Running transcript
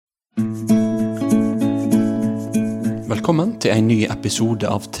Velkommen til en ny episode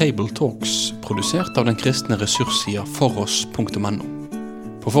av Table Talks, produsert av den kristne ressurssida foross.no.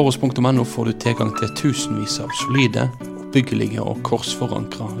 På foross.no får du tilgang til tusenvis av solide, oppbyggelige og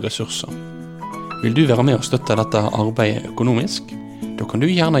korsforankra ressurser. Vil du være med og støtte dette arbeidet økonomisk? Da kan du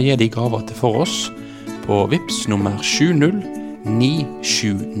gjerne gi de gaver til Foross på Vips nummer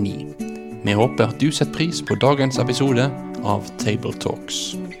 70979. Vi håper at du setter pris på dagens episode av Table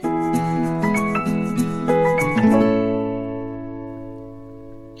Talks.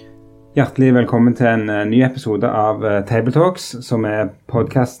 Hjertelig velkommen til en ny episode av Table Talks, som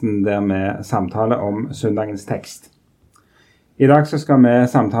podcasten der vi samtaler om søndagens tekst. I dag så skal vi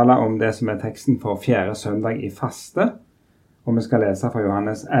samtale om det som teksten for 4. søndag i faste, og vi skal lese fra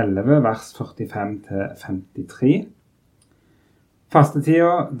Johannes 11, vers 45-53.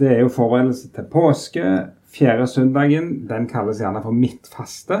 Fastetida, det jo forberedelse til påske. 4. søndagen, den kalles gjerne for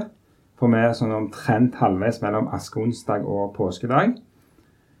midtfaste, for vi sånn omtrent halvveis mellom askeonsdag og påskedag.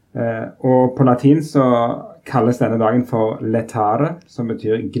 Og på latin så kalles denne dagen for letare, som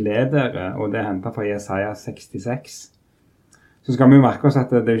betyr gledere, og det hentet fra Jesaja 66. Så skal vi jo merke oss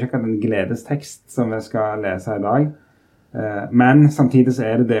at det jo ikke akkurat en gledestekst som vi skal lese i dag, men samtidig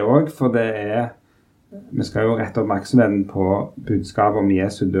så det også, for vi skal jo rette oppmerksomheten på budskapet om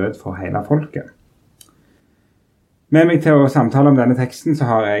Jesu død for hele folket. Med meg til å samtale om denne teksten så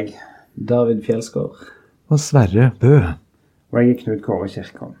har jeg David Fjeldskår og Sverre Bøe. Og jeg Knut Kåre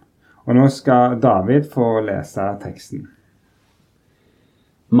Kirkholm. Og nå skal David få lese teksten.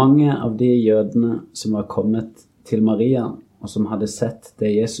 Mange av de jødene som var kommet til Maria, og som hadde sett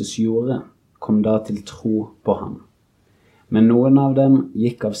det Jesus gjorde, kom da til tro på ham. Men noen av dem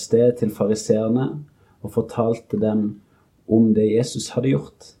gikk av sted til fariseerne og fortalte dem om det Jesus hadde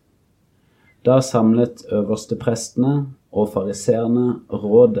gjort. Da samlet øversteprestene og fariseerne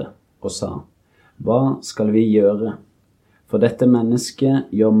rådet og sa: «Hva skal vi gjøre? For dette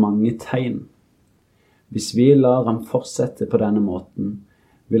mennesket gjør mange tegn. Hvis vi lar ham fortsette på denne måten,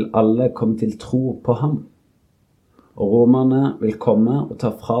 vil alle komme til tro på ham. Og romerne vil komme og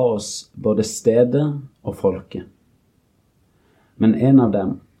ta fra oss både stedet og folket.» Men en av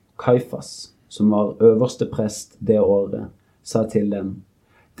dem, Kaifas, som var øverste prest det året, sa til dem: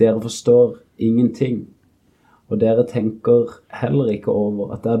 «Dere forstår ingenting, og dere tenker heller ikke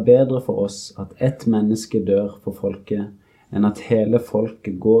over at det bedre for oss at ett menneske dør for folket, enn at hele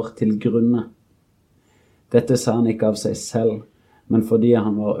folket går til grunne. Dette sa han ikke av seg selv, men fordi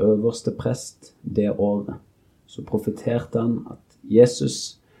han var øverste prest det året. Så profeterte han at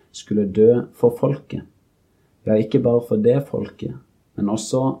Jesus skulle dø for folket. Ja, ikke bare for det folket, men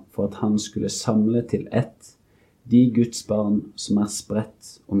også for at han skulle samle til ett de Guds barn som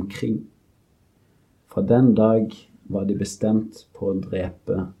spredt omkring. Fra den dag var de bestemt på å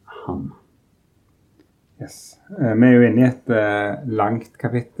drepe ham. Yes. Vi jo inne i et langt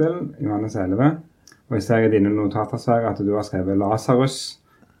kapittel, Johannes 11, og jeg ser i dine notater, Sverre, at du har skrevet Lazarus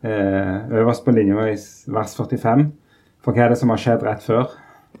øverst på linjen i vers 45. For hva det som har skjedd rett før?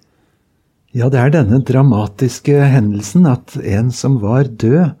 Ja, det denne dramatiske hendelsen at en som var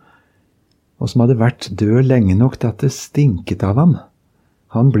død, og som hadde vært død lenge nok til at det stinket av ham,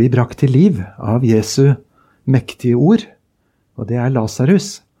 han blir brakt til liv av Jesu mektige ord, og det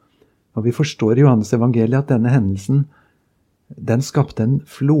Lazarus. Og vi forstår i Johannes evangeliet at denne hendelsen, den skapte en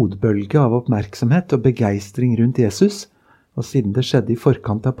flodbølge av oppmerksomhet og begeistring rundt Jesus. Og siden det skjedde i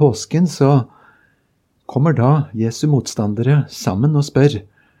forkant av påsken, så kommer da Jesu motstandere sammen og spør: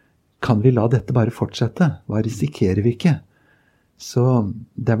 kan vi la dette bare fortsette? Hva risikerer vi ikke? Så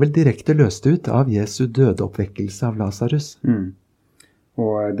det vel direkte løst ut av Jesu dødeoppvekkelse av Lazarus.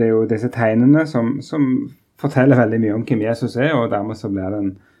 Og det jo disse tegnene som forteller veldig mye om hvem Jesus og dermed så blir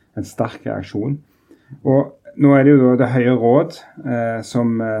det en sterk reaksjon. Og nå det jo det høye råd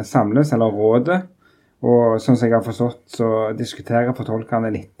som samles, eller rådet, og sånn som jeg har forstått, så diskuterer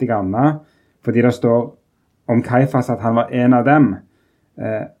fortolkerne litt grann, fordi det står om Kaifas at han var en av dem,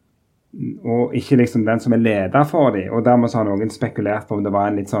 og ikke liksom den som leder for dem, og dermed så har noen spekulert på om det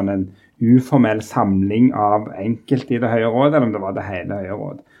var en litt sånn en uformell samling av enkelte i det høye rådet, eller om det var det hele høye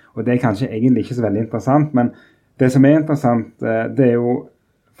råd. Og det kanskje egentlig ikke så veldig interessant, men det som interessant, det jo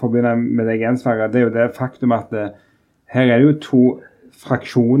for å begynne med deg igjen, Sverre, det jo det faktum at her det jo to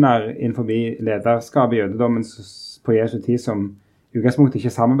fraksjoner innenfor lederskap i jødedommen på Jesu tid som i utgangspunktet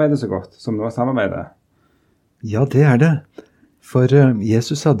ikke samarbeider så godt som nå samarbeider. Ja, det det. For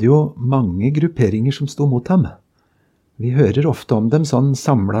Jesus hadde jo mange grupperinger som sto mot ham. Vi hører ofte om dem sånn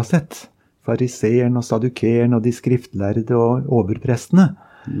samlet sett. Fariseeren og sadukeren og de skriftlærde og overprestene.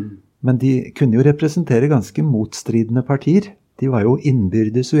 Men de kunne jo representere ganske motstridende partier. De var jo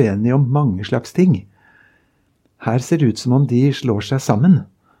innbyrdes uenige om mange slags ting. her ser det ut som om de slår seg sammen,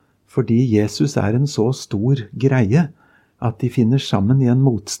 fordi Jesus en så stor greie at de finner sammen i en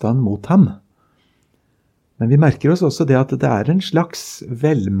motstand mot ham. Men vi merker oss også det at det en slags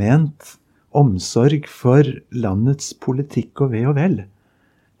velment omsorg for landets politikk og ve og vel.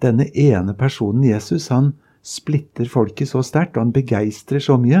 Denne ene personen Jesus, han splitter folket så sterkt, og han begeistrer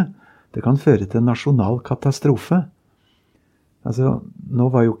så mye. Det kan føre til en nasjonal katastrofe. Altså, nå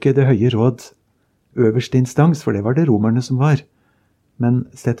var jo ikke det høye råd øverste instans, for det var det romerne som var. Men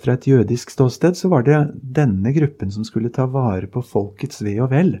sett fra et jødisk ståsted, så var det denne gruppen som skulle ta vare på folkets ve og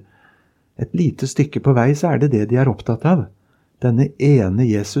vel. Et lite stykke på vei så det de opptatt av. Denne ene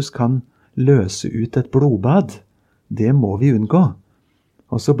Jesus kan løse ut et blodbad. Det må vi unngå.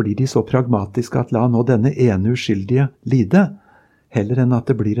 Og så blir de så pragmatiske at la nå denne ene uskyldige lide, heller enn at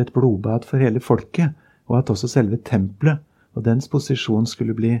det blir et blodbad for hele folket, og at også selve tempelet og dens posisjon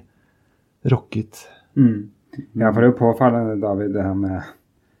skulle bli rokket. Ja, for det jo påfallende, David, det her med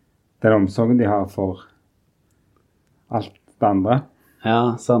den omsorgen de har for alt det andre.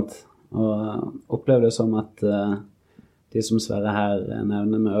 Ja, sant. Og opplever det som at de som Sverre her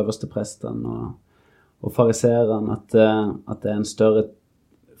nevner med øverste prestene og fariserene, at det en større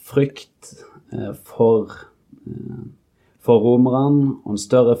frykt for romerne, og en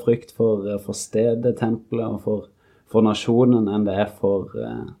større frykt for stedet, tempelet, og for nasjonen enn det for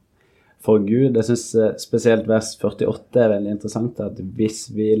Gud. Jeg synes spesielt vers 48 veldig interessant, at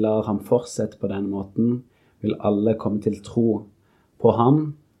hvis vi lar ham fortsette på denne måten, vil alle komme til tro på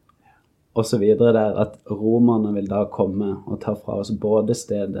ham, og så videre der, at romerne vil da komme og ta fra oss både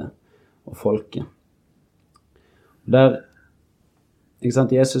stedet og folket. Der, ikke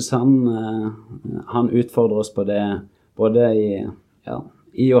sant, Jesus han utfordrer oss på det, både i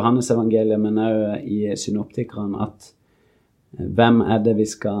Johannes evangeliet, men også i synoptikeren, at hvem det vi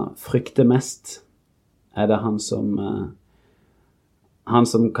skal frykte mest? Det han som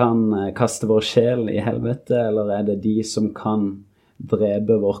kan kaste vår sjel i helvete, eller det de som kan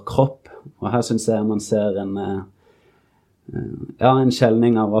drepe vår kropp? Og her synes jeg man ser en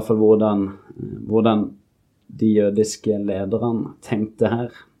skjelning av i hvert fall hvordan de jødiske lederne tenkte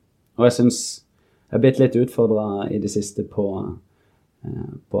her. Og jeg synes jeg har blitt litt utfordret i det siste på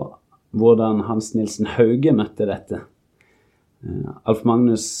hvordan Hans Nilsen Hauge møtte dette. Alf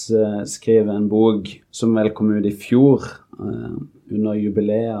Magnus skriver en bok som vel kom ut i fjor under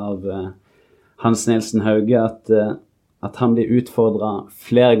jubileet av Hans Nilsen Hauge, at han blir utfordret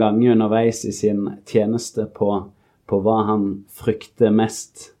flere ganger underveis i sin tjeneste på hva han frykter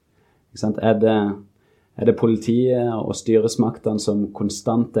mest. Ikke sant? Det politiet og styresmaktene som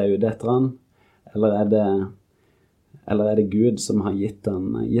konstant ute etter han, eller det Gud som har gitt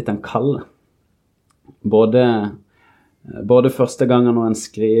han kall? Både første gangen når han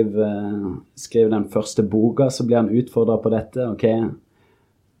skriver den første boka, så blir han utfordret på dette. Ok,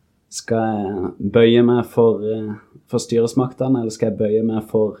 skal jeg bøye meg for styresmaktene, eller skal jeg bøye meg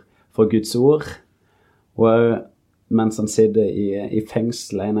for Guds ord? Og mens han sitter i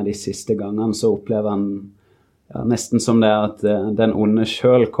fengsel en av de siste gangene, så opplever han nesten som det at den onde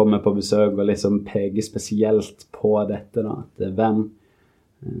selv kommer på besøk og liksom peker spesielt på dette da,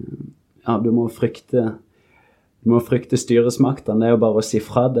 at du må frykte styresmaktene. Det jo bare å si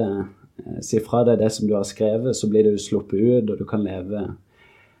fra det som du har skrevet, så blir det jo sluppet ut, og du kan leve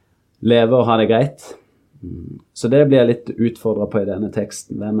og ha det greit. Så det blir jeg litt utfordret på i denne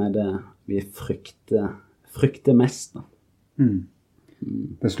teksten. Hvem det vi frykter mest da?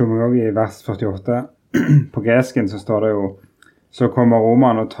 Det slo meg også i vers 48. På gresken så står det jo, så kommer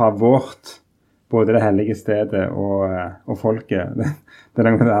romerne og tar vårt, både det hellige stedet og folket. Det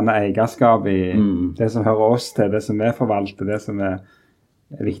denne eierskap i det som hører oss til, det som vi forvalter, det som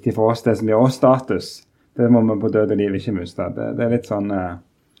viktig for oss, det som gir oss status. Det må vi på død og liv ikke miste. Det litt sånn,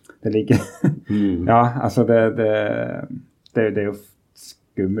 det ligger, ja, altså det jo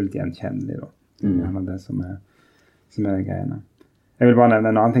skummelt gjenkjennelig da. Det som greiene. Jeg vil bare nevne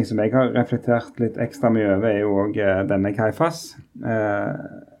en annen ting som jeg har reflektert litt ekstra mye over, jo også denne Kaifas,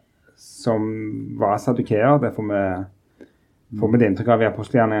 som var sadukeer. Det får vi det inntrykk av i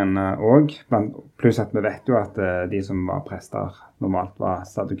apostelgjerningen også, pluss at vi vet jo at de som var prester normalt var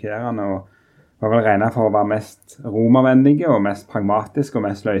sadukerene, og var vel regnet for å være mest romervennlige, og mest pragmatiske, og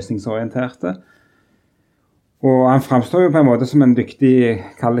mest løsningsorienterte. Og han fremstår jo på en måte som en dyktig,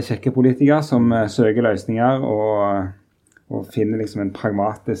 kalde kirkepolitiker, som søker løsninger, og finner liksom en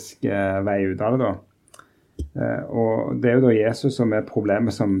pragmatisk vei ut av det da. Og det jo da Jesus som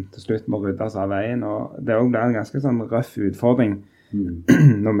problemet som til slutt må ryddes av veien, og det også en ganske sånn røff utfordring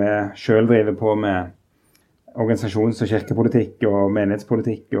når vi selv driver på med organisasjons- og kirkepolitikk og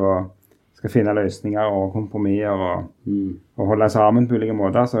menighetspolitikk og skal finne løsninger og kompromisser og holde sammen på ulike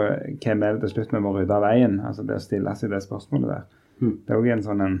måter, så hvem det til slutt vi må rydde av veien? Altså det å stille seg det spørsmålet der. Det også en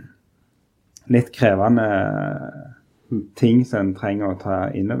sånn litt krevende ting som en trenger å ta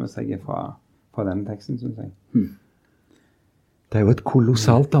inn over seg fra denne teksten, synes jeg. Det jo et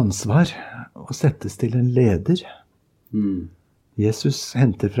kolossalt ansvar å settes til en leder. Jesus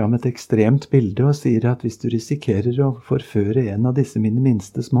henter fram et ekstremt bilde og sier at hvis du risikerer å forføre en av disse mine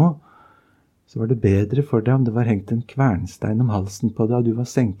minste små, så var det bedre for deg om det var hengt en kvernstein om halsen på deg, og du var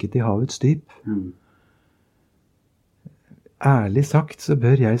senket i havets dyp. Ærlig sagt så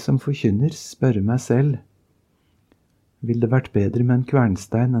bør jeg som forkynner spørre meg selv, vil det vært bedre med en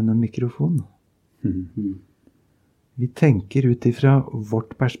kvernstein enn en mikrofon? Vi tenker ut ifra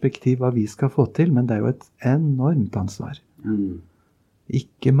vårt perspektiv hva vi skal få til, men det jo et enormt ansvar.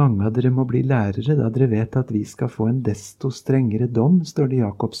 Ikke mange av dere må bli lærere, da dere vet at vi skal få en desto strengere dom, står det i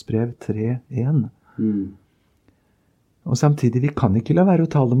Jakobs brev 3:1. Og samtidig, vi kan ikke la være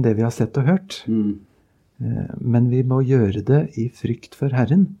å tale om det vi har sett og hørt. Men vi må gjøre det i frykt for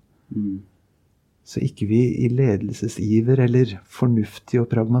Herren. Så ikke vi i ledelsesiver eller fornuftig og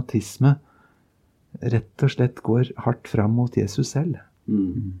pragmatisme rett og slett går hardt fram mot Jesus selv.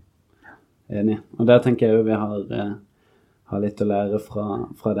 Enig. Og der tenker jeg jo vi har litt å lære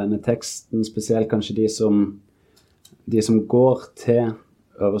fra denne teksten, spesielt kanskje de som går til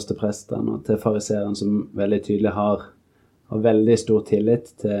øverste prestene og til fariserene, som veldig tydelig har veldig stor tillit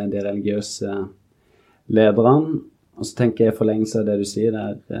til de religiøse lederne. Og så tenker jeg i forlengelse av det du sier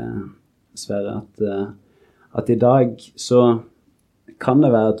der, Sverre, at i dag så kan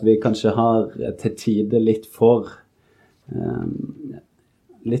det være at vi kanskje har til tide litt for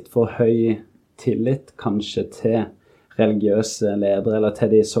høy tillit kanskje til religiøse ledere, eller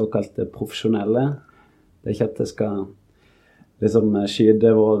til de såkalte profesjonelle. Det ikke at det skal liksom skyde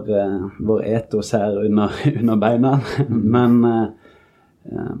vår etos her under beina, men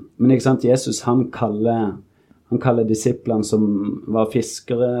ikke sant, Jesus han kaller disiplene som var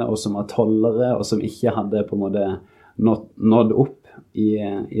fiskere og som var tollere og som ikke hadde på en måte nådd opp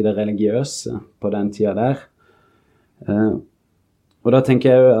i det religiøse på den tida der. Og da tenker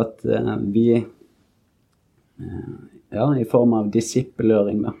jeg jo at vi i form av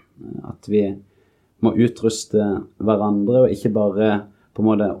disippelgjøring da, at vi må utruste hverandre og ikke bare på en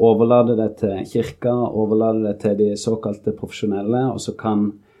måte overlade det til kirka, overlade det til de såkalte profesjonelle, og så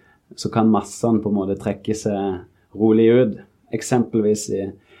kan massene på en måte trekke seg rolig ut. Eksempelvis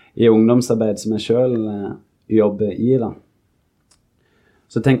i ungdomsarbeid som jeg selv jobber i da.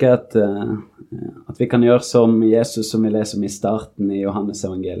 Så tenker jeg at vi kan gjøre som Jesus, som vi leser om i starten i Johannes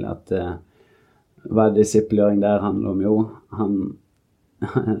evangeliet, at hva disippelgjøring der handler om? Jo,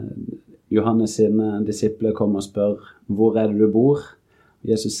 Johannes sine disipler kommer og spør, hvor det du bor?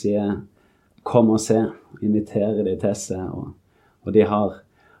 Jesus sier, kom og se, inviterer de til seg, og de har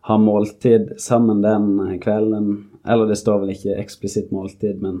måltid sammen den kvelden, eller det står vel ikke eksplisitt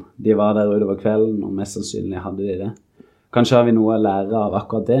måltid, men de var der utover kvelden, og mest sannsynlig hadde de det. Kanskje har vi noe å lære av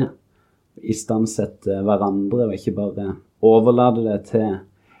akkurat det, istandsette hverandre, og ikke bare overlade det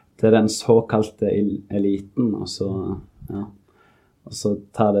til den såkalte eliten, og så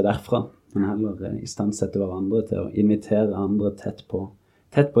ta det derfra, men heller istandsette hverandre til å invitere andre tett på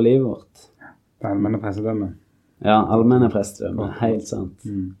livet vårt. Det allmenne prestedømme. Ja, allmenne prestedømme, helt sant.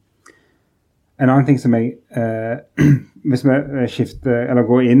 En annen ting som jeg, hvis vi skifter, eller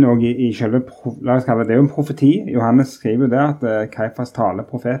går inn og i selve, la oss kalle det jo en profeti. Johannes skriver jo det at Kaifas taler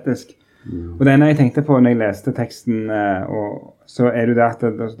profetisk. Og det ene jeg tenkte på når jeg leste teksten, og så det det at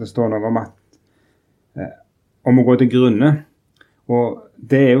det står noe om om å gå til grunne. Og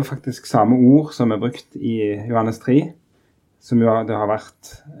det jo faktisk samme ord som brukt i Johannes 3, som jo det har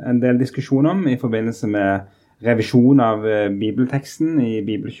vært en del diskusjon om i forbindelse med revisjon av bibelteksten i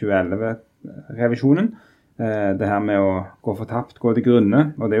Bibel 2011-revisjonen. Det her med å gå fortapt, gå til grunne,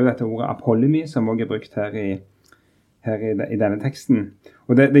 og det jo dette ordet apollemi som også brukt her i denne teksten.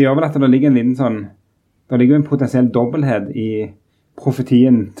 Og det gjør vel at det ligger en liten sånn, det ligger en potensiell dobbelthet i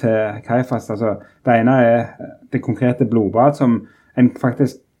profetien til Kaifas. Altså, det ene det konkrete blodbad som en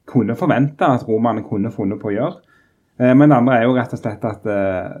faktisk kunne forvente at romerne kunne funnet på å gjøre. Men det andre jo rett og slett at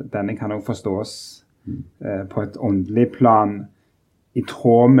denne kan også forstås på et åndelig plan i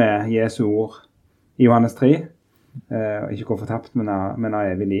tråd med Jesu ord i Johannes 3. Ikke gå fortapt, men av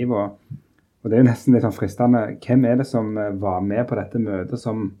evig liv. Og det jo nesten litt sånn fristende. Hvem det som var med på dette møtet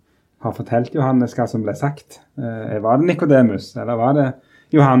som har fortalt Johannes hva som ble sagt? Var det Nikodemus, eller var det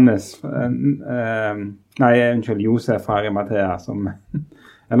Johannes? Josef fra Arimathea,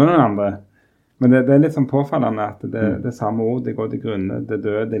 eller noen andre. Men det litt sånn påfallende at det samme ord, det går til grunne, det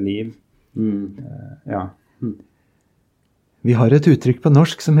døde liv. Ja. Vi har et uttrykk på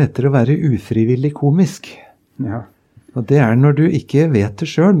norsk som heter å være ufrivillig komisk. Ja. Og det når du ikke vet det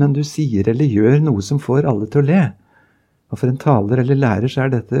selv, men du sier eller gjør noe som får alle til å le. Og for en taler eller lærer så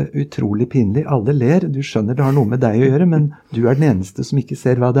dette utrolig pinlig. Alle ler, du skjønner det har noe med deg å gjøre, men du den eneste som ikke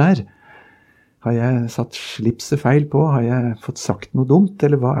ser hva det Har jeg satt slipset feil på? Har jeg fått sagt noe dumt,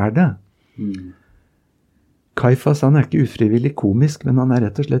 eller hva det? Kaifas, han ikke ufrivillig komisk, men han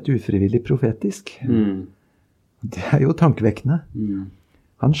rett og slett ufrivillig profetisk. Det jo tankevekkende.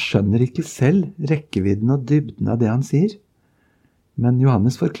 Han skjønner ikke selv rekkevidden og dybden av det han sier. Men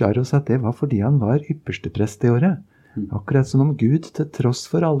Johannes forklarer oss at det var fordi han var yppersteprest det året. Akkurat som om Gud, til tross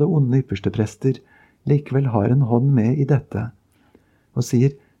for alle onde yppersteprester, likevel har en hånd med i dette. Og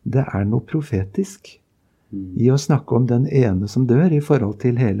sier, det noe profetisk i å snakke om den ene som dør i forhold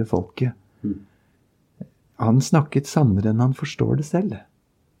til hele folket. Han snakket sannere enn han forstår det selv.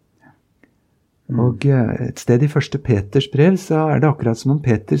 Og et sted i første Peters brev så det akkurat som om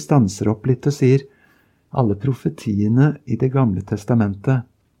Peter stanser opp litt og sier alle profetiene i det gamle testamentet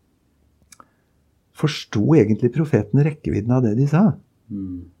forstod egentlig profetene rekkevidden av det de sa.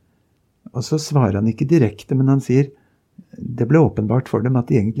 Og så svarer han ikke direkte, men han sier det ble åpenbart for dem at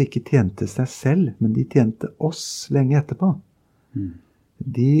de egentlig ikke tjente seg selv, men de tjente oss lenge etterpå.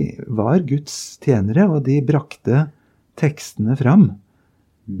 De var Guds tjenere, og de brakte tekstene fram.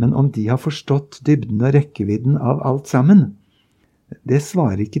 Men om de har forstått dybden og rekkevidden av alt sammen, det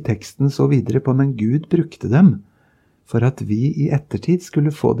svarer ikke teksten så videre på, men Gud brukte dem for at vi i ettertid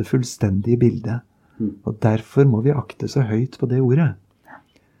skulle få det fullstendige bildet. Og derfor må vi akte så høyt på det ordet.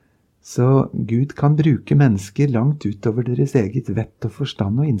 Så Gud kan bruke mennesker langt utover deres eget vett og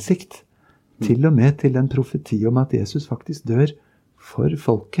forstand og innsikt, til og med til en profeti om at Jesus faktisk dør for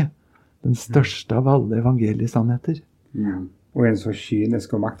folket, den største av alle evangeliesannheter. Og en så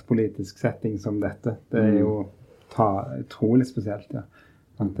kynisk og maktpolitisk setting som dette, det jo utrolig spesielt, ja,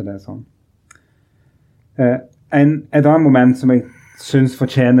 at det sånn. Et annet moment som jeg synes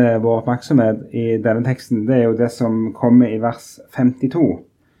fortjener vår oppmerksomhet i denne teksten, det jo det som kommer i vers 52,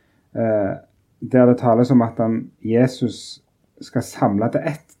 der det tales om at Jesus skal samle til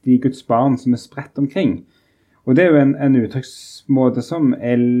ett de Guds barn som spredt omkring. Og det jo en uttrykksmåte som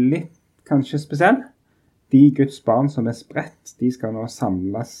litt kanskje spesiell. De Guds barn som spredt, de skal nå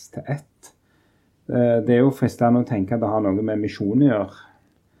samles til ett. Det jo fristende å tenke at det har noe med misjon å gjøre.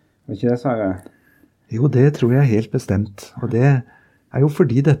 Er ikke det, Sverre? Jo, det tror jeg helt bestemt. Og det jo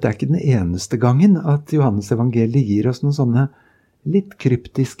fordi dette ikke den eneste gangen at Johannes evangeliet gir oss noen sånne litt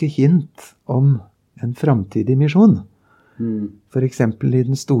kryptiske hint om en framtidig misjon. For eksempel i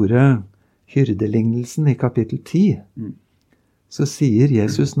den store hyrdelignelsen i kapittel 10, så sier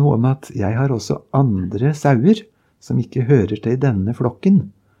Jesus noe om at jeg har også andre sauer som ikke hører til i denne flokken.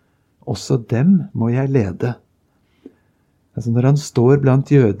 Også dem må jeg lede. Altså når han står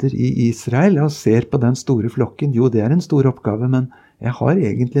blant jøder i Israel og ser på den store flokken, jo det en stor oppgave, men jeg har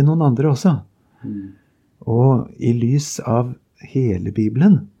egentlig noen andre også. Og i lys av hele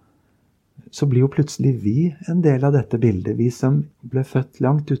Bibelen, så blir jo plutselig vi en del av dette bildet. Vi som ble født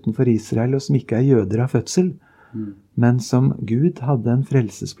langt utenfor Israel, og som ikke jøder av fødsel, men som Gud hadde en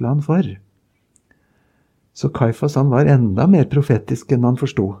frelsesplan for. Så Kaifas han var enda mer profetisk enn han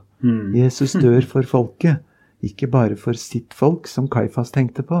forstod. Jesus dør for folket, ikke bare for sitt folk som Kaifas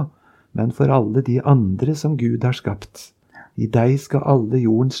tenkte på, men for alle de andre som Gud har skapt. I deg skal alle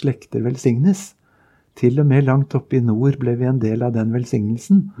jordens slekter velsignes. Til og med langt oppe i nord ble vi en del av den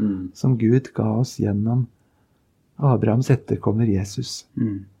velsignelsen som Gud ga oss gjennom Abrahams etterkommer Jesus.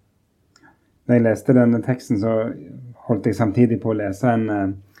 Når jeg leste denne teksten, så holdt jeg samtidig på å lese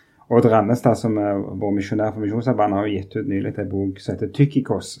en Odd Rannestad, som vår misjonær for Misjonsarbeidet, har gitt ut nylig en bok som heter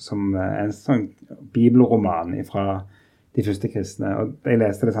Tykkikos, som en sånn bibelroman fra de første kristne, og jeg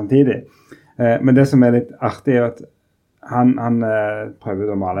leste det samtidig. Men det som litt artig at han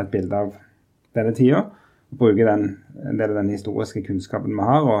prøver å male et bilde av denne tida, og bruker en del av den historiske kunnskapen vi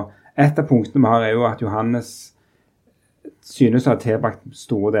har, og et av punktene vi har jo at Johannes synes å ha tilbrakt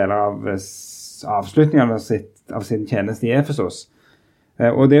store deler av avslutningen av sin tjeneste i Efesos.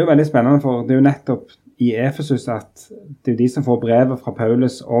 Og det jo veldig spennende, for det jo nettopp i Efesus at det jo de som får brevet fra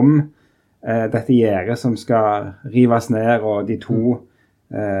Paulus om dette gjerdet som skal rives ned, og de to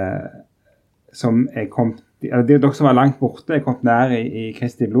som kommet, det er dere som var langt borte, kommet nær i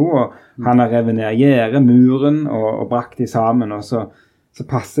Kristi blod, og han har revet ned gjerdet, muren, og brakt de sammen, og så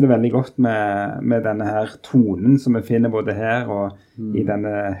passer det veldig godt med denne her tonen som vi finner både her og i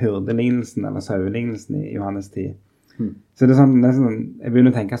denne hyrdelignelsen, eller sauelignelsen i Johannes 10. Så det sånn, jeg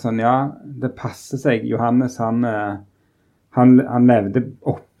begynner å tenke sånn, ja, det passer seg. Johannes, han han levde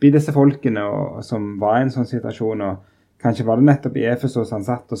oppi disse folkene som var i en sånn situasjon, og kanskje var det nettopp i Efesos han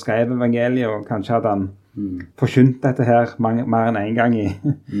satt og skrev evangeliet, og kanskje hadde han forkynt dette her mer enn en gang i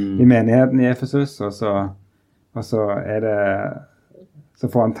menigheten i Efesos, og så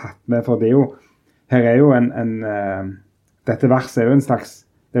får han tatt med, for det er jo, her er jo dette verset er jo en slags,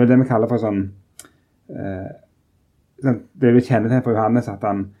 det er vel det vi kaller for sånn, det er jo kjennetegn for Johannes at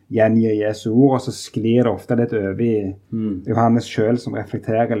han gjengir Jesu ord, og så sklir det ofte litt over i Johannes selv som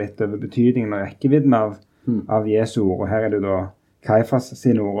reflekterer litt over betydningen og rekkevidden av Jesu ord, og her er det jo da Kaifas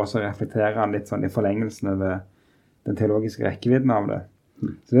sine ord, og så reflekterer han litt sånn i forlengelsen over den teologiske rekkevidden av det.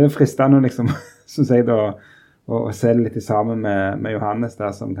 Så det er fristende liksom, synes jeg da, å se det litt sammen med Johannes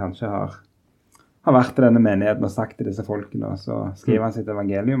der, som kanskje har vært i denne menigheten og sagt til disse folkene, og så skriver han sitt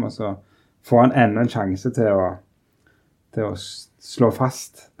evangelium, og så får han enda en sjanse til å slå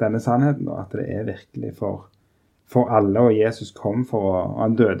fast denne sannheten, og at det er virkelig for alle, og Jesus kom og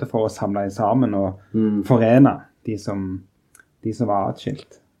han døde for å samle dem sammen og forene de som var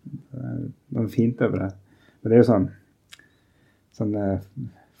atskilt. Det er noe fint over det. Men det er jo sånn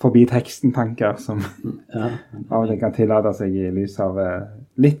forbi teksten-tanker som av og til kan tillate seg i lys av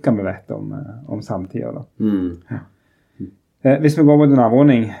litt hva vi vet om samtida. Hvis vi går mot en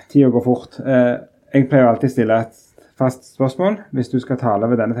avrunding, tiden går fort. Jeg pleier alltid stille et fast spørsmål. Hvis du skal tale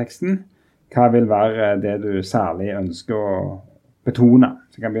ved denne teksten, hva vil være det du særlig ønsker å betone?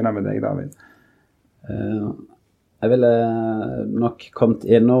 Så jeg kan begynne med deg, David. Jeg ville nok kommet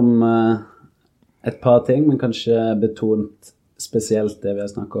innom et par ting, men kanskje betont spesielt det vi har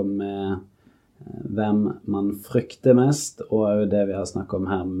snakket om med hvem man frykter mest, og det vi har snakket om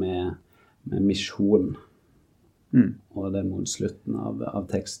her med misjon. Og det mot slutten av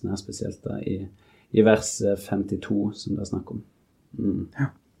teksten her, spesielt da i vers 52, som det er snakk om.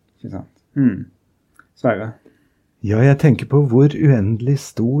 Ja, ikke sant. Sverre? Ja, jeg tenker på hvor uendelig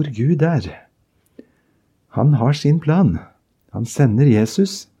stor Gud er. Han har sin plan. Han sender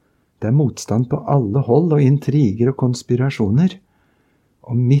Jesus. Det er motstand på alle hold og intriger og konspirasjoner.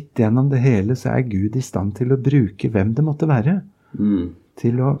 Og midt gjennom det hele så er Gud i stand til å bruke hvem det måtte være,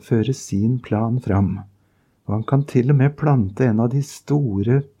 til å føre sin plan fram. Og han kan til og med plante en av de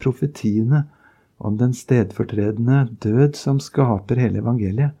store profetiene om den stedfortredende død som skaper hele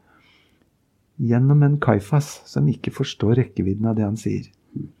evangeliet, gjennom en Kaifas som ikke forstår rekkevidden av det han sier.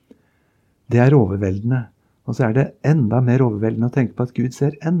 Det er overveldende, og så er det enda mer overveldende å tenke på at Gud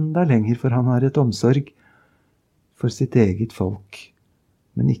ser enda lenger, for han har et omsorg for sitt eget folk.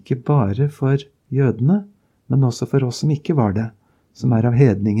 Men ikke bare for jødene, men også for oss som ikke var det, som er av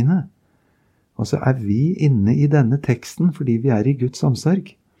hedningene. Og så er vi inne i denne teksten fordi vi er i Guds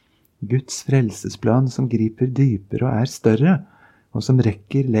omsorg. Guds frelsesplan som griper dypere og er større, og som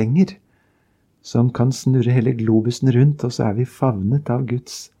rekker lenger, som kan snurre hele globusen rundt, og så er vi favnet av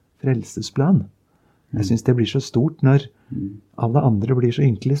Guds frelsesplan. Jeg synes det blir så stort når alle andre blir så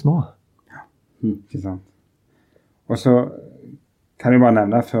ynkelig små. Ja, ikke sant. Og så kan jeg bare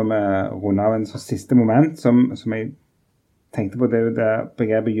nevne før vi runder av en så siste moment, som jeg tenkte på, det er jo det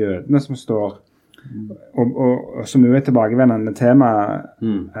begrepet jødene som står, og som jo er tilbakevendende tema.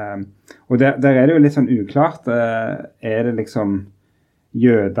 Og der er det jo litt sånn uklart. Er det liksom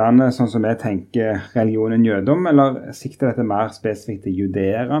jødene, sånn som jeg tenker religionen jødom, eller sikter dette mer spesifikt til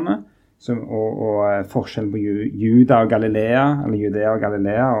judeerne, og forskjellen på Juda og Galilea, eller Judea og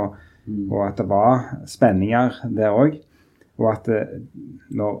Galilea, og at det var spenninger der også, og at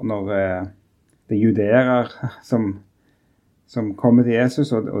når det er judeere som kommer til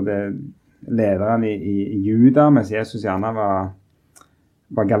Jesus, og det er lederen i Juda, mens Jesus gjerne var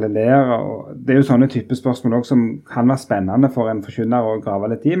galileer, og det er jo sånne type spørsmål også som kan være spennende for en forkynner å grave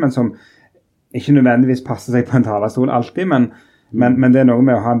litt i, men som ikke nødvendigvis passer seg på en talerstol alltid, men det er noe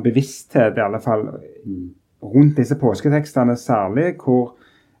med å ha en bevissthet i alle fall rundt disse påsketekstene, særlig hvor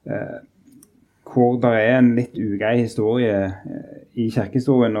det er en litt ugrei historie i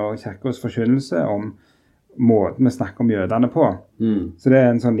kirkehistorien og kirkens forkynnelse om måten vi snakker om jødene på. Så det er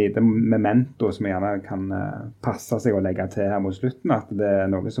en sånn lite memento som jeg gjerne kan passe seg å legge til her mot slutten, at det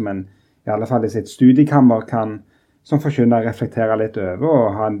er noe som en i alle fall i sitt studiekammer kan som forkynner reflektere litt over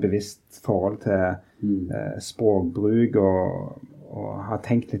og ha en bevisst forhold til språkbruk og ha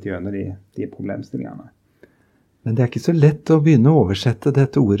tenkt litt gjennom de problemstillingene. Men det er ikke så lett å begynne å oversette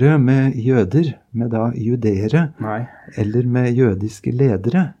dette ordet med jøder, med da judeere, eller med jødiske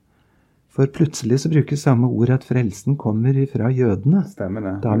ledere. For plutselig så brukes samme ord at frelsen kommer ifra jødene. Stemmer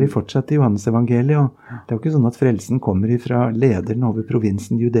det. Da har vi fortsatt i Johannes evangeliet, og det er jo ikke sånn at frelsen kommer ifra lederen over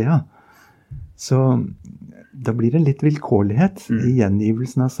provinsen Judea. Så da blir det en litt vilkårlighet i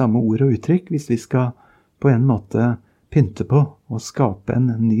gjengivelsen av samme ord og uttrykk, hvis vi skal på en måte pynte på og skape en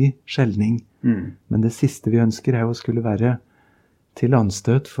ny skjelning. Men det siste vi ønsker å skulle være til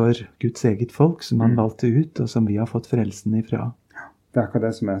anstøt for Guds eget folk, som han valgte ut, og som vi har fått frelsen ifra. Det akkurat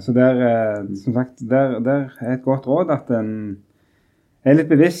det som Så som sagt, der et godt råd at en litt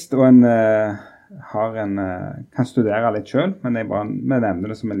bevisst, og en kan studere litt selv, men jeg bare nevner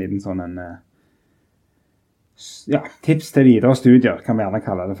det som en liten sånn tips til videre studier, kan vi gjerne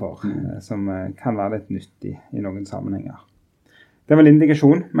kalle det for, som kan være litt nyttig i noen sammenhenger. Det var en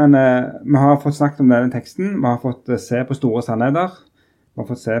indikasjon, men vi har fått snakket om denne teksten, vi har fått se på store sannheter, vi har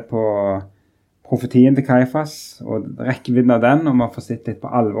fått se på profetien til Kaifas, og rekkevidden av den, og vi har fått sett litt på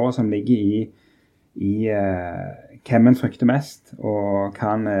alvoret som ligger i hvem en frykter mest, og hva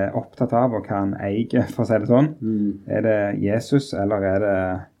han opptatt av, og hva han eier, for å si det sånn. Det Jesus, eller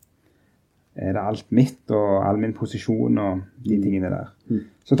det alt mitt, og all min posisjon, og de tingene der.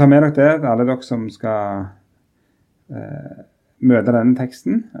 Så ta med dere det, alle dere som skal møte denne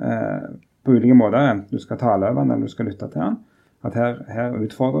teksten på ulike måter, enten du skal tale over den, eller du skal lytte til den, at her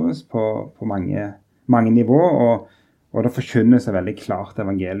utfordres på mange nivåer, og det forkynnes veldig klart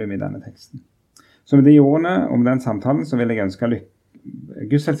evangelium i denne teksten. Så med de ordene om den samtalen, så vil jeg ønske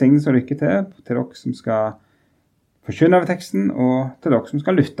Guds velsignelse og lykke til dere som skal forkynne over teksten, og til dere som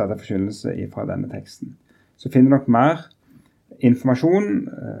skal lytte til forkynnelse fra denne teksten. Så finner dere mer informasjon,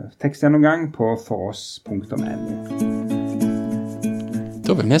 tekstgjennomgang på foross.no.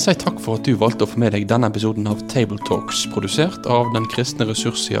 Da vil vi si takk for at du valgte å få med deg denne episoden av Table Talks, produsert av den kristne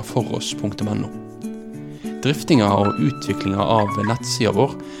ressurssiden foross.no. Driftinga og utviklinga av nettsida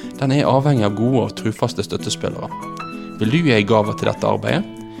vår, den avhengig av gode og trufaste støttespillere. Vil du gi en gave til dette arbeidet?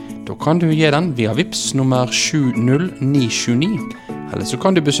 Da kan du gi den via Vips nummer 70979, eller så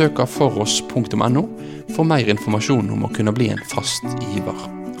kan du besøke foross.no for mer informasjon om å kunne bli en fast giver.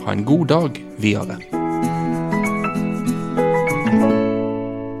 Ha en god dag videre.